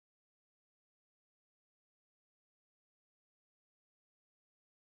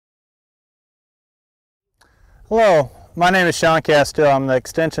Hello, my name is Sean Castile. I'm the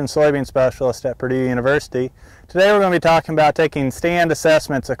Extension Soybean Specialist at Purdue University. Today we're going to be talking about taking stand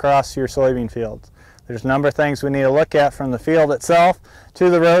assessments across your soybean fields. There's a number of things we need to look at from the field itself to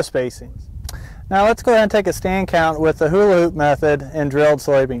the row spacings. Now let's go ahead and take a stand count with the hula hoop method in drilled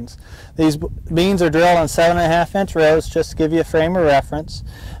soybeans. These beans are drilled on 7.5 inch rows just to give you a frame of reference.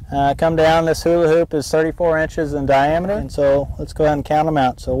 Come down, this hula hoop is 34 inches in diameter, and so let's go ahead and count them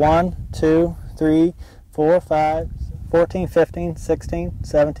out. So 1, 2, 3, 4, 5, 14, 15, 16,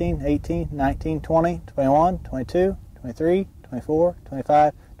 17, 18, 19, 20, 21, 22, 23, 24,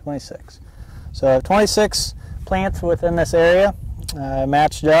 25, 26. So 26 plants within this area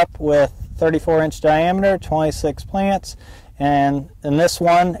matched up with 34-inch diameter, 26 plants, and in this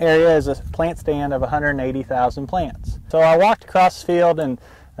one area is a plant stand of 180,000 plants. So I walked across the field and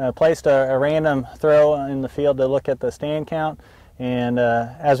placed a random throw in the field to look at the stand count, and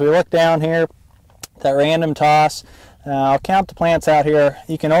as we look down here, that random toss, I'll count the plants out here.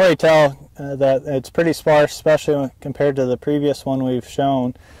 You can already tell that it's pretty sparse, especially compared to the previous one we've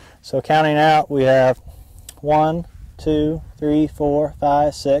shown. So counting out, we have 1, 2, 3, 4,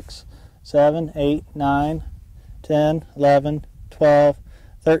 5, 6, 7, 8, 9, 10, 11, 12,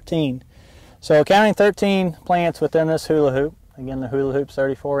 13. So counting 13 plants within this hula hoop. Again, the hula hoop's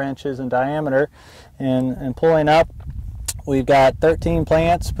 34 inches in diameter, and pulling up, we've got 13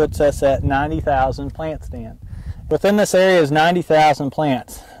 plants, puts us at 90,000 plant stand. Within this area is 90,000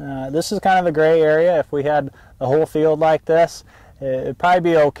 plants. This is kind of a gray area. If we had the whole field like this, it'd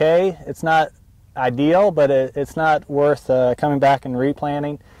probably be okay. It's not ideal, but it's not worth coming back and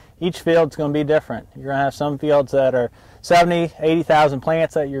replanting. Each field's going to be different. You're going to have some fields that are 70, 80,000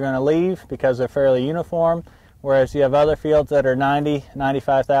 plants that you're going to leave because they're fairly uniform, whereas you have other fields that are 90,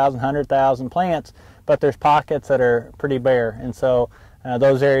 95,000, 100,000 plants, but there's pockets that are pretty bare, and so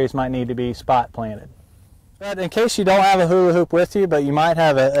those areas might need to be spot planted. But in case you don't have a hula hoop with you, but you might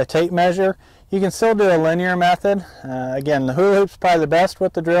have a tape measure, you can still do a linear method. Again, the hula hoop's probably the best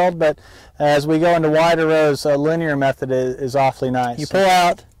with the drilled, but as we go into wider rows, a linear method is awfully nice. You pull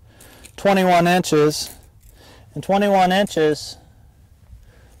out 21 inches, and 21 inches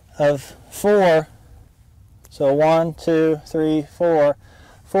of 4, so 1, 2, 3, 4.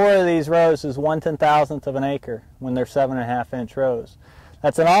 4 of these rows is 1/10,000th of an acre when they're 7.5 inch rows.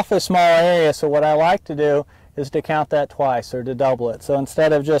 That's an awfully small area, so what I like to do is to count that twice, or to double it. So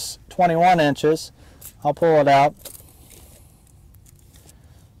instead of just 21 inches, I'll pull it out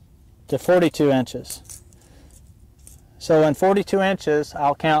to 42 inches. So in 42 inches,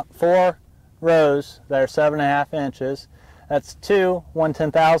 I'll count 4 rows that are 7.5 inches. That's 2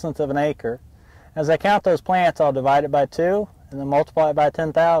 1/10,000th of an acre. As I count those plants, I'll divide it by 2 and then multiply it by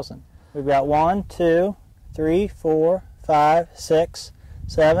 10,000. We've got 1, 2, 3, 4, 5, 6,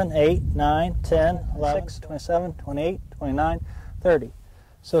 7, 8, 9, 10, 11, 27, 28, 29, 30.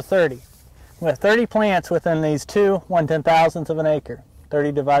 So 30. We have 30 plants within these 2 1/10,000th of an acre.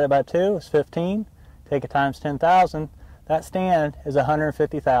 30 divided by 2 is 15. Take it times 10,000. That stand is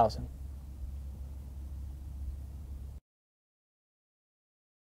 150,000.